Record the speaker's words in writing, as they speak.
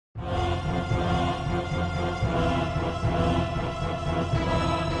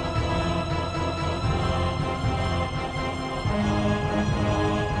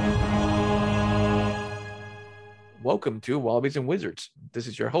welcome to Wallabies and Wizards. This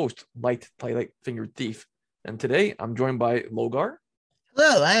is your host, Light Twilight Fingered Thief, and today I'm joined by Logar.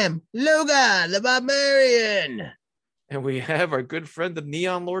 Hello, I am Logar, the Barbarian. And we have our good friend, the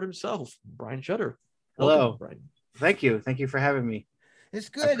Neon Lord himself, Brian Shutter. Hello. Welcome, Brian. Thank you. Thank you for having me. It's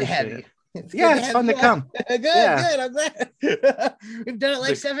good to have you. It's fun to come. Good, Yeah. good. I'm glad. We've done it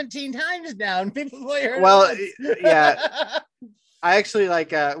like 17 times now, and people really heard Well, yeah. I actually I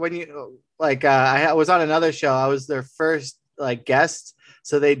was on another show. I was their first guest,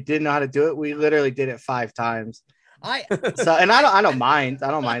 so they didn't know how to do it. We literally did it 5 times. I don't mind.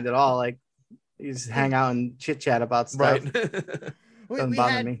 I don't mind at all. Like, you just hang out and chit chat about stuff. Right. Doesn't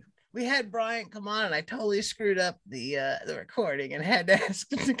bother me. We had Brian come on, and I totally screwed up the recording and had to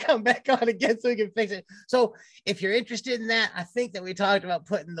ask him to come back on again so we can fix it. So if you're interested in that, I think that we talked about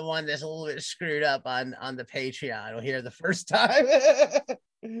putting the one that's a little bit screwed up on the Patreon. We'll hear the first time.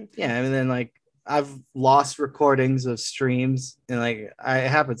 Yeah, and then I've lost recordings of streams, and it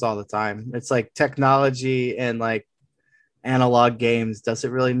happens all the time. It's like technology and analog games. Does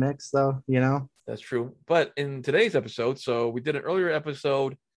it really mix though? That's true. But in today's episode, so we did an earlier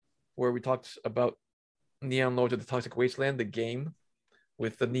episode where we talked about Neon Lords of the Toxic Wasteland, the game,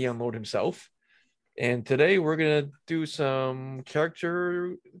 with the Neon Lord himself. And today we're going to do some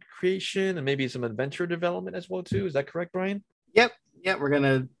character creation and maybe some adventure development as well, too. Is that correct, Brian? Yep. We're going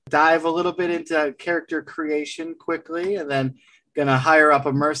to dive a little bit into character creation quickly, and then going to hire up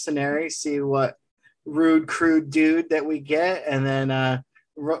a mercenary, see what rude, crude dude that we get, and then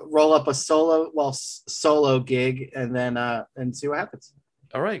roll up a solo gig, and then and see what happens.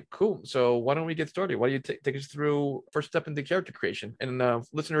 All right, cool. So why don't we get started? Why don't you take us through first step into character creation? And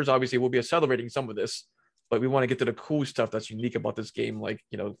listeners, obviously, will be accelerating some of this, but we want to get to the cool stuff that's unique about this game, like,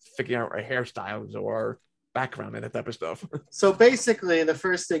 figuring out our hairstyles or our background and that type of stuff. So basically, the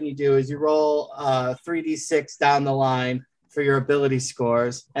first thing you do is you roll 3d6 down the line for your ability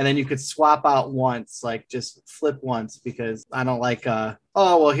scores, and then you could swap out once, just flip once, because I don't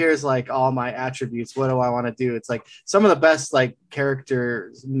here's all my attributes, what do I want to do? It's some of the best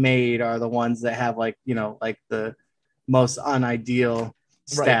characters made are the ones that have the most unideal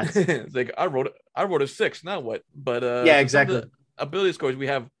stats. Right. It's I wrote a 6, now what? But yeah, exactly. Ability scores, we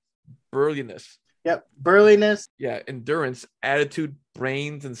have burliness. Yep, burliness. Yeah, endurance, attitude,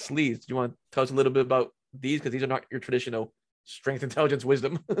 brains, and sleeves. Do you want to tell us a little bit about these, because these are not your traditional strength, intelligence,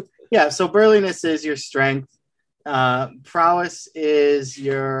 wisdom? Yeah, so burliness is your strength. Prowess is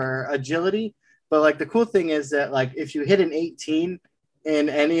your agility. But the cool thing is that if you hit an 18 in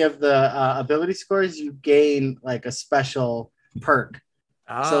any of the ability scores, you gain a special perk.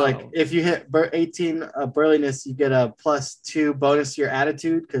 Oh. So if you hit 18 burliness, you get a +2 bonus to your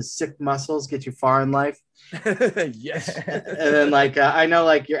attitude, because sick muscles get you far in life. Yes. And then I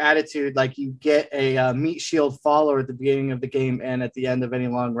know your attitude, you get a meat shield follower at the beginning of the game and at the end of any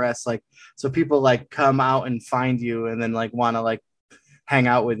long rest, so people come out and find you and then want to hang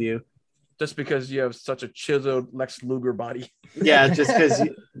out with you, just because you have such a chiseled Lex Luger body. Yeah, just because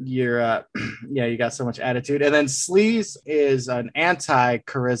you're you got so much attitude. And then sleaze is an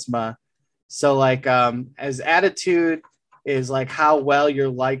anti-charisma, so as attitude is how well you're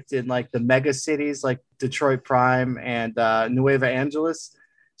liked in the mega cities like Detroit Prime and Nueva Angeles.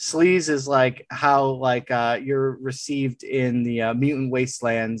 Sleaze is how you're received in the mutant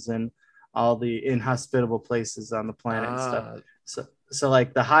wastelands and all the inhospitable places on the planet and stuff. So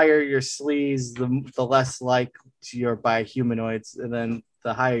the higher your sleaze, the less liked you are by humanoids, and then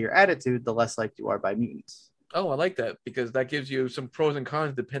the higher your attitude, the less liked you are by mutants. Oh, I like that, because that gives you some pros and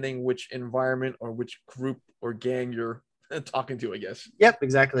cons depending which environment or which group or gang you're talking to, I guess. Yep,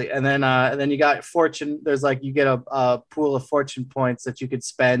 exactly. And then you got fortune. There's you get a pool of fortune points that you could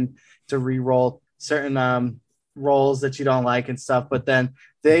spend to re-roll certain rolls that you don't like and stuff, but then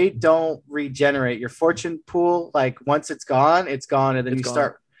they don't regenerate. Your fortune pool, once it's gone, and then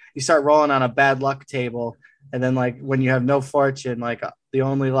you start rolling on a bad luck table, and then when you have no fortune, the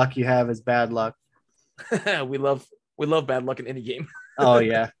only luck you have is bad luck. we love bad luck in any game. Oh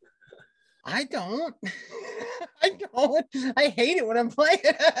yeah. I don't. I hate it when I'm playing.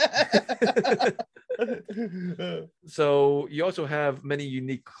 So you also have many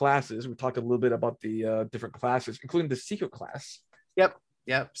unique classes. We talked a little bit about the different classes, including the secret class. Yep.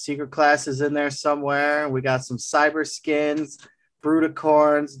 Secret class is in there somewhere. We got some cyber skins,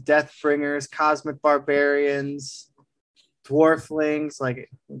 Bruticorns, Deathbringers, Cosmic Barbarians, Dwarflings.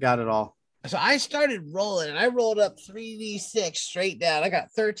 We got it all. So I started rolling, and I rolled up 3d6 straight down. I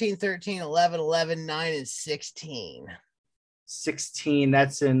got 13, 13, 11, 11, 9, and 16. 16.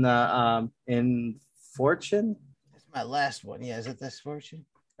 That's in fortune. That's my last one. Yeah, is it this fortune?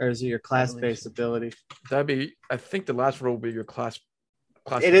 or is it your class-based ability? That'd be. I think the last row will be your class.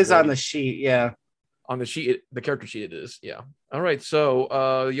 It is on ability. the sheet, yeah. On the sheet, the character sheet. It is. Yeah. All right.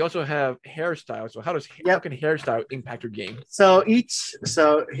 So you also have hairstyle. So how can hairstyle impact your game? So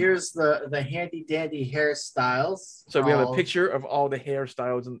here's the handy dandy hairstyles. So we have a picture of all the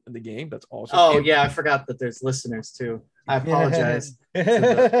hairstyles in the game. That's awesome. Oh yeah, I forgot that there's listeners too. I apologize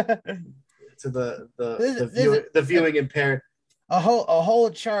to the viewing impaired. A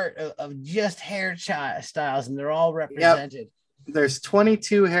whole chart of just hairstyles, and they're all represented. Yep. There's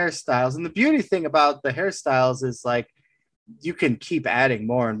 22 hairstyles, and the beauty thing about the hairstyles is like you can keep adding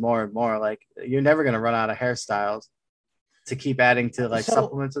more and more and more. Like you're never gonna run out of hairstyles to keep adding to like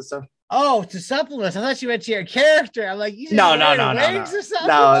supplements and stuff. Oh, to supplements. I thought you meant to your character. I'm like, no. I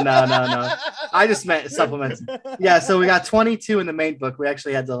just meant supplements. Yeah, so we got 22 in the main book. We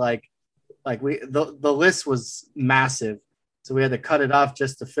actually had to the list was massive, so we had to cut it off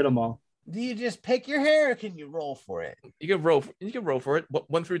just to fit them all. Do you just pick your hair, or can you roll for it? You can roll for it.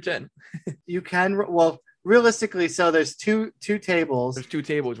 1 through 10. You can realistically. So there's two tables. There's 2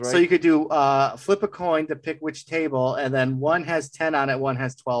 tables, right? So you could do flip a coin to pick which table, and then one has 10 on it, one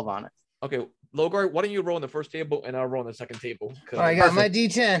has 12 on it. Okay, Logar, why don't you roll on the first table and I'll roll on the second table? I got my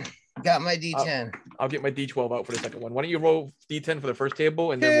D10. I'll get my D12 out for the second one. Why don't you roll D10 for the first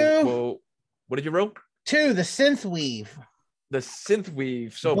table, and then we'll what did you roll? 2, the synth weave. The synth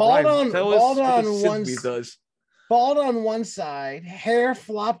weave. So Bald Brian, tell us what the synth one weave does. Bald on one side, hair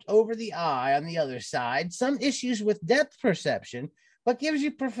flopped over the eye on the other side. Some issues with depth perception, but gives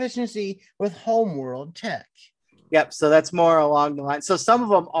you proficiency with homeworld tech. Yep. So that's more along the line. So some of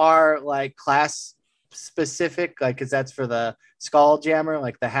them are like class specific, like because that's for the skull jammer,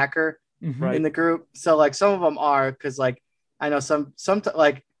 like the hacker in the group. So like some of them are because like I know some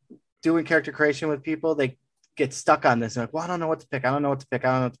like doing character creation with people, they get stuck on this. They're like, well, I don't know what to pick.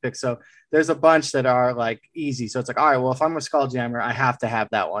 So there's a bunch that are like easy. So it's like, all right, well, if I'm a skull jammer, I have to have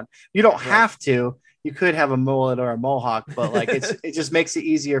that one. You don't have to. You could have a mullet or a mohawk, but like it just makes it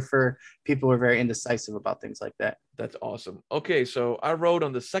easier for people who are very indecisive about things like that. That's awesome. Okay, so I wrote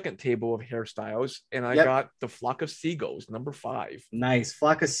on the second table of hairstyles, and I got the flock of seagulls, number 5. Nice.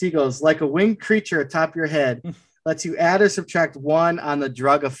 Flock of seagulls, like a winged creature atop your head, lets you add or subtract 1 on the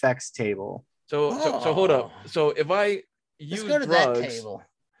drug effects table. So hold up. So if I use drugs, that table.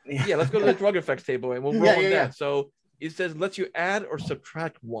 Yeah, let's go to the drug effects table, and we'll roll on that. Yeah. So it says lets you add or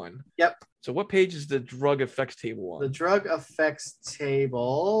subtract 1. Yep. So what page is the drug effects table on? The drug effects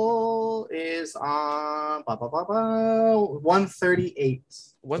table is on 138.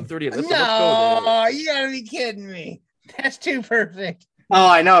 138. Let's no, go there. You gotta be kidding me. That's too perfect. Oh,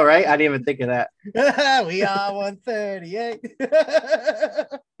 I know, right? I didn't even think of that. We are 138.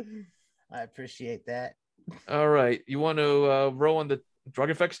 I appreciate that. All right. You want to roll on the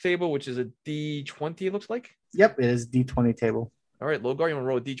drug effects table, which is a D20, it looks like? Yep, it is D20 table. All right, Logar, you want to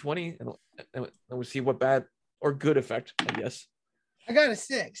roll a D20 and we'll see what bad or good effect, I guess. I got a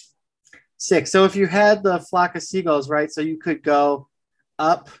 6. 6. So if you had the flock of seagulls, right? So you could go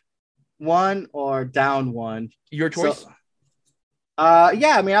up 1 or down 1. Your choice? So,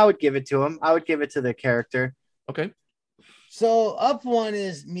 yeah, I mean, I would give it to him. I would give it to the character. Okay. So up 1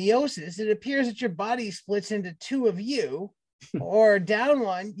 is meiosis. It appears that your body splits into 2 of you. Or down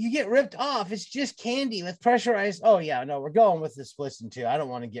 1, you get ripped off. It's just candy with pressurized. Oh yeah, no, we're going with the splits in 2. I don't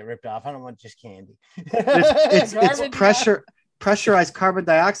want to get ripped off. I don't want just candy. It's pressurized carbon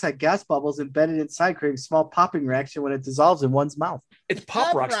dioxide gas bubbles embedded inside, creating small popping reaction when it dissolves in one's mouth. It's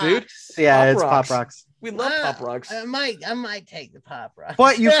Pop Rocks, dude. Yeah, it's Pop Rocks. We love Pop Rocks. I might take the Pop Rocks.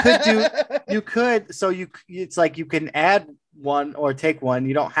 But it's like you can add 1 or take 1.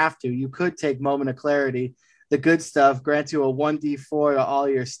 You don't have to. You could take Moment of Clarity. The good stuff grants you a 1d4 to all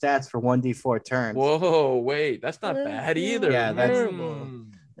your stats for 1d4 turns. Whoa, wait, that's not bad either. Yeah,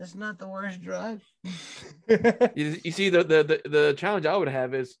 that's not the worst drug. you see, the challenge I would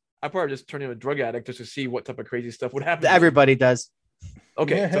have is I probably just turn into a drug addict just to see what type of crazy stuff would happen. Everybody does.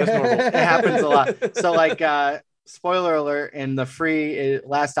 Okay, so that's normal. It happens a lot. So, like, spoiler alert: in the free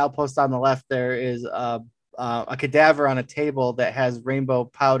last outpost on the left, there is a cadaver on a table that has rainbow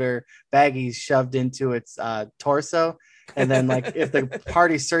powder baggies shoved into its torso, and then like if the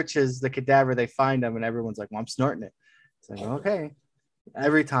party searches the cadaver, they find them, and everyone's like, "Well, I'm snorting it." It's like, okay,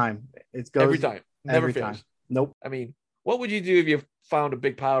 every time it goes. Every time, never every fails. Time. Nope. I mean, what would you do if you found a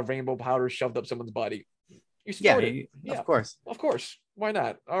big pile of rainbow powder shoved up someone's body? You snort it. Yeah, of course. Why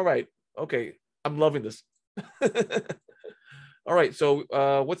not? All right. Okay, I'm loving this. All right, so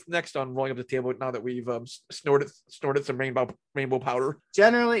what's next on rolling up the table now that we've snorted some rainbow powder?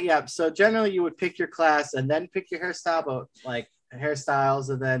 Generally, yeah. So generally, you would pick your class and then pick your hairstyle. But like hairstyles,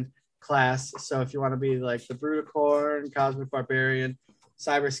 and then class. So if you want to be like the Bruticorn, Cosmic Barbarian,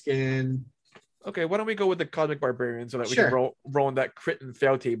 Cyber Skin. Okay, why don't we go with the Cosmic Barbarian so that we Sure. can roll on that crit and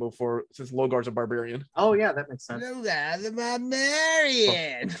fail table since Logar's a barbarian. Oh yeah, that makes sense. No, that's the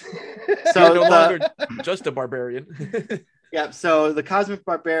barbarian. So You're no the- longer just a barbarian. Yep. So the Cosmic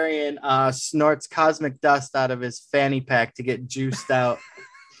Barbarian snorts cosmic dust out of his fanny pack to get juiced out.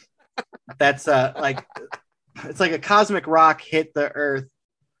 That's like it's like a cosmic rock hit the earth,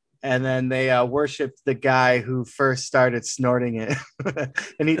 and then they worshipped the guy who first started snorting it,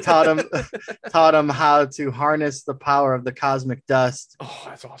 and he taught him how to harness the power of the cosmic dust. Oh,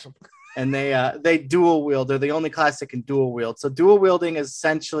 that's awesome. And they dual wield. They're the only class that can dual wield. So dual wielding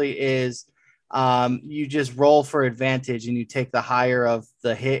essentially is you just roll for advantage and you take the higher of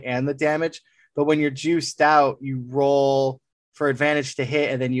the hit and the damage. But when you're juiced out, you roll for advantage to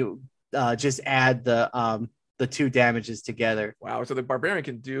hit, and then you just add the two damages together. Wow. So the barbarian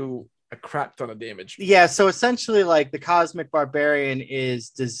can do a crap ton of damage. Yeah. So essentially, like the Cosmic Barbarian is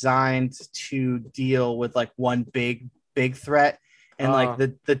designed to deal with like one big threat. And like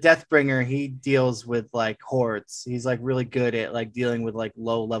the Deathbringer, he deals with like hordes. He's like really good at like dealing with like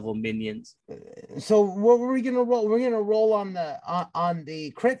low level minions. So what were we gonna roll? We're gonna roll on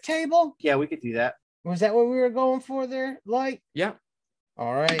the crit table. Yeah, we could do that. Was that what we were going for there? Like, Yeah.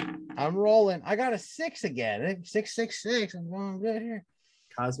 all right, I'm rolling. I got a 6 again. 666. I'm going good here.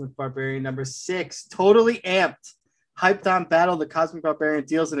 Cosmic Barbarian number 6, totally amped. Hyped on battle, the Cosmic Barbarian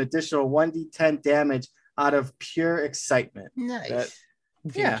deals an additional 1d10 damage out of pure excitement. Nice. That-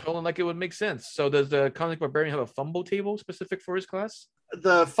 Yeah. Rolling like it would make sense. So does the Cosmic Barbarian have a fumble table specific for his class?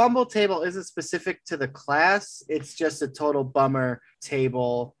 The fumble table isn't specific to the class. It's just a total bummer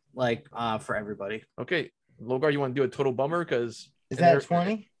table, like for everybody. Okay. Logar, you want to do a total bummer? Because Is that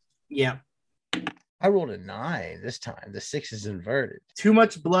 20? Yeah. I rolled a 9 this time. The 6 is inverted. Too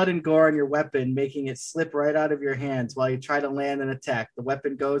much blood and gore on your weapon, making it slip right out of your hands while you try to land an attack. The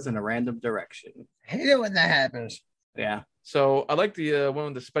weapon goes in a random direction. I hate it when that happens. Yeah. So I like the one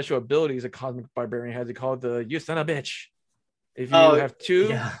of the special abilities a Cosmic Barbarian has. They call it the "You Son of a Bitch." If you have two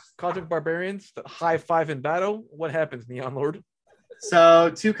Yeah. Cosmic Barbarians that high five in battle, what happens, Neon Lord?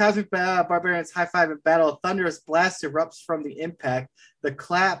 So, two Cosmic Barbarians high five in battle. A thunderous blast erupts from the impact. The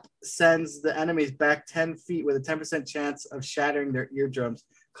clap sends the enemies back 10 feet with a 10% chance of shattering their eardrums,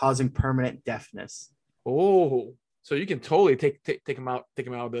 causing permanent deafness. Oh, so you can totally take him out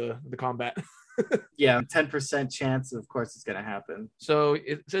of the combat. Yeah, 10% chance, of course, it's going to happen. So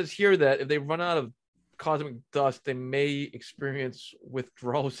it says here that if they run out of cosmic dust, they may experience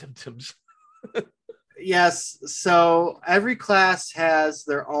withdrawal symptoms. Yes, so every class has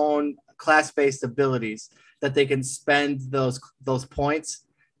their own class-based abilities that they can spend those points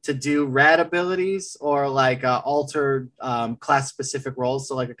to do rad abilities or like altered class-specific roles.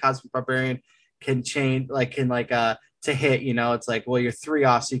 So like a Cosmic Barbarian can change, to hit, it's like, well, you're 3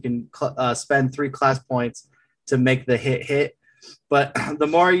 off, so you can spend 3 class points to make the hit. But the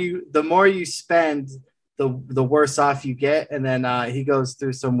more you spend, the worse off you get. And then he goes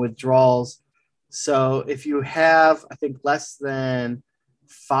through some withdrawals. So if you have, I think, less than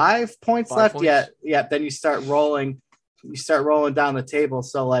 5 points left, then you start rolling down the table.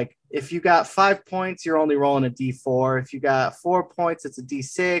 So like if you got 5 points, you're only rolling a D4. If you got 4 points, it's a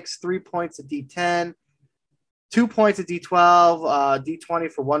D6, 3 points, a D10, 2 points, a D12,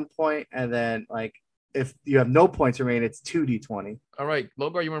 D20 for 1 point. And then like if you have no points remaining, it's 2 D20. All right,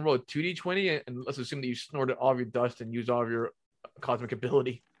 Logar, you want to roll a 2d20, and let's assume that you snorted all of your dust and used all of your cosmic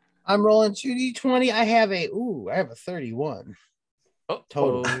ability. I'm rolling 2d20. I have a 31. Oh,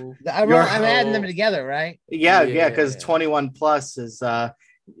 Total. oh. I'm adding them together, right? Yeah, because 21 plus is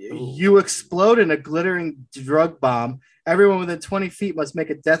you explode in a glittering drug bomb. Everyone within 20 feet must make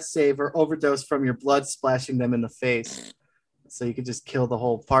a death save or overdose from your blood splashing them in the face. So you can just kill the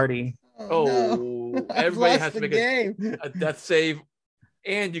whole party. Oh, no. everybody has to make game. a death save,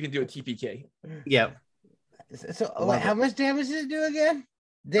 and you can do a TPK. Yeah. So how much damage does it do again?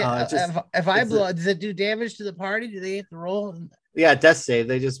 If I it's blow, does it do damage to the party? Do they have to roll? Yeah, death save.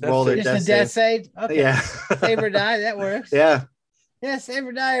 They just roll their Just death a save. death save? Okay. Yeah. Save or die, that works. Yeah. Yeah, save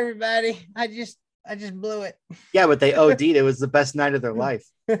or die, everybody. I just blew it. Yeah, but they OD'd. It was the best night of their life.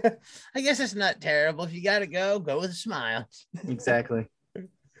 I guess it's not terrible. If you gotta go with a smile. Exactly.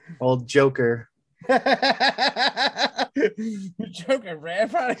 Old Joker. Joker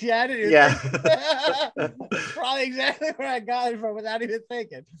brand product. Yeah, I didn't even think. Probably exactly where I got it from without even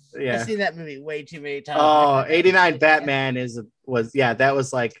thinking. Yeah. I've seen that movie way too many times. Oh, 89 Batman that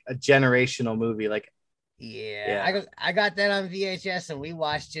was like a generational movie. Like Yeah. I got that on VHS and we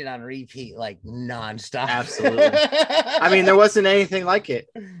watched it on repeat like nonstop. Absolutely. I mean, there wasn't anything like it.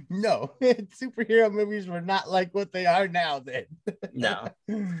 No, superhero movies were not like what they are now then. No.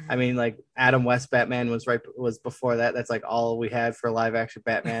 I mean, like Adam West Batman was before that. That's like all we had for live action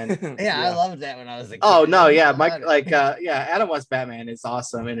Batman. Yeah, I loved that when I was a kid. Oh no, yeah, Adam West Batman is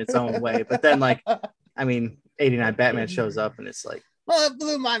awesome in its own way. But then like, I mean, 89 Batman shows up and it's like, well, it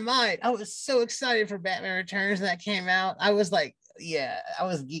blew my mind. I was so excited for Batman Returns when that came out. I was like, I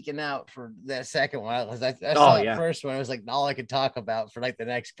was geeking out for that second one. I saw the first one. It was like all I could talk about for like the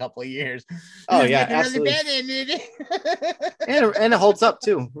next couple of years. Oh yeah, absolutely. and it holds up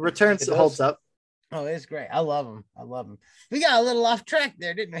too. Returns holds up. Oh, it's great. I love them. We got a little off track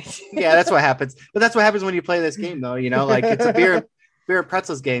there, didn't we? Yeah, that's what happens. But that's what happens when you play this game, though. You know, like it's a beer and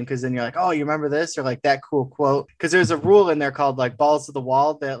pretzels game, because then you're like, oh, you remember this, or like that cool quote, because there's a rule in there called like balls to the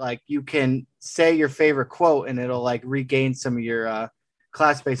wall that like you can say your favorite quote and it'll like regain some of your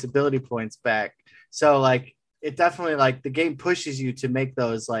class-based ability points back. So like it definitely, like, the game pushes you to make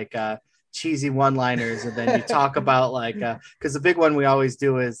those like cheesy one-liners, and then you talk about like because the big one we always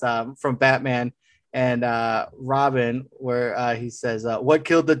do is from Batman and Robin, where he says, what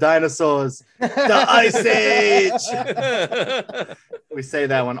killed the dinosaurs? The Ice Age. We say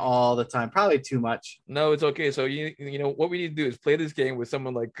that one all the time, probably too much. No, it's okay. So you know what we need to do is play this game with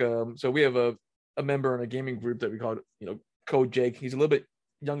someone like so we have a member in a gaming group that we call, Code Jake. He's a little bit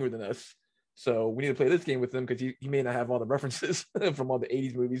younger than us, so we need to play this game with him because he may not have all the references from all the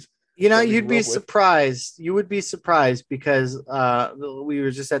 80s movies. You'd be surprised. You would be surprised because we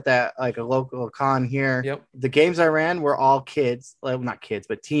were just at that like a local con here. Yep. The games I ran were all kids, like not kids,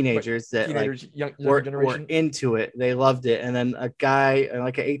 but teenagers young were generation. into it. They loved it. And then a guy,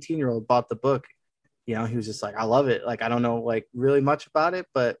 like an 18-year-old, bought the book. He was just like, I love it. Like, I don't know like really much about it,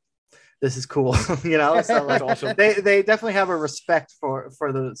 but this is cool. So like, awesome. They definitely have a respect for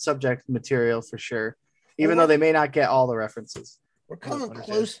the subject material for sure, even though they may not get all the references. We're coming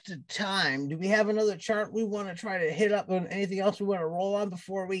close to time. Do we have another chart we want to try to hit up on? Anything else we want to roll on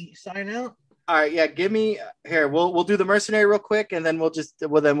before we sign out? All right, yeah. Give me here. We'll do the mercenary real quick, and then we'll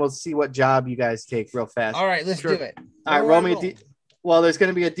see what job you guys take real fast. All right, let's do it. All right, roll me a D. Well, there's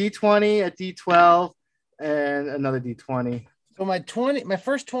going to be a D20, a D12, and another D20. So my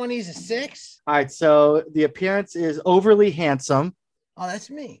first 20 is a 6. All right, so the appearance is overly handsome. Oh, that's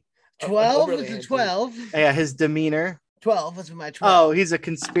me. 12 is a 12. Yeah, his demeanor. 12 was my 12. Oh, he's a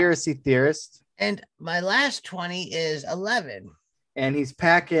conspiracy theorist. And my last 20 is 11. And he's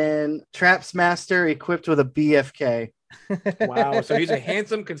packing Traps Master equipped with a BFK. Wow. So he's a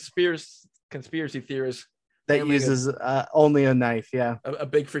handsome conspiracy theorist that uses only a knife. Yeah. A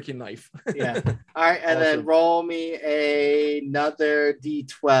big freaking knife. Yeah. All right. And then roll me another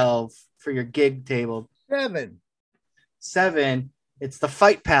D12 for your gig table. 7. It's the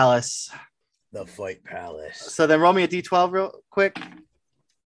Fight Palace. The Fight Palace. So then roll me a D12 real quick.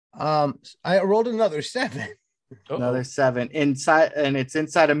 I rolled another 7. Another 7 inside, and it's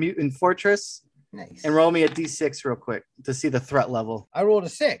inside a mutant fortress. Nice. And roll me a D6 real quick to see the threat level. I rolled a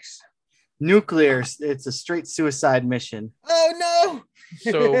 6. Nuclear. It's a straight suicide mission. Oh no.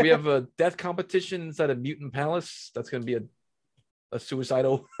 So we have a death competition inside a mutant palace. That's going to be a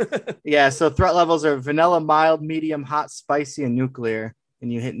suicidal. Yeah. So threat levels are vanilla, mild, medium, hot, spicy, and nuclear.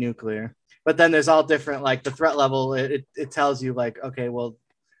 And you hit nuclear. But then there's all different, like the threat level, it tells you like, okay, well,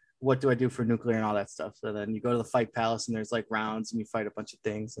 what do I do for nuclear and all that stuff? So then you go to the Fight Palace and there's like rounds and you fight a bunch of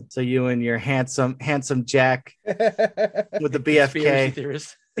things. And so you and your handsome Jack with the BFK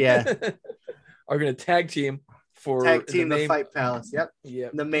theorist, yeah, are going to tag team the Fight Palace. Yep. Yeah.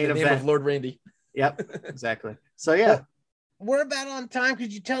 The main event of Lord Randy. Yep. Exactly. So yeah. We're about on time.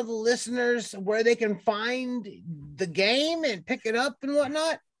 Could you tell the listeners where they can find the game and pick it up and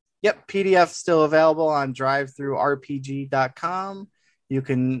whatnot? Yep, PDF still available on drivethrurpg.com. You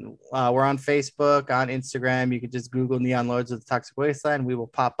can, we're on Facebook, on Instagram. You can just Google Neon Lords of the Toxic Wasteland. We will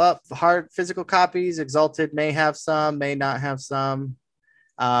pop up. Hard physical copies, Exalted may have some, may not have some.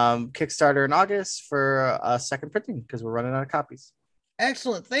 Kickstarter in August for a second printing because we're running out of copies.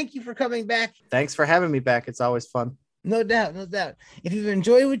 Excellent. Thank you for coming back. Thanks for having me back. It's always fun. No doubt, no doubt. If you've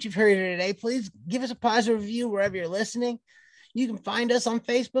enjoyed what you've heard here today, please give us a positive review wherever you're listening. You can find us on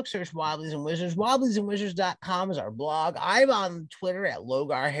Facebook, search Wobblies and Wizards. Wobbliesandwizards.com is our blog. I'm on Twitter at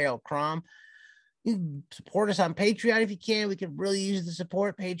Logar Harold Crom. You can support us on Patreon if you can. We could really use the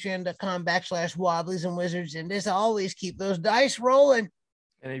support. Patreon.com/Wobblies and Wizards. And as always, keep those dice rolling.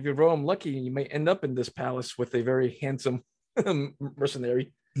 And if you roll them lucky, you may end up in this palace with a very handsome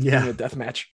mercenary. Yeah. In a death match.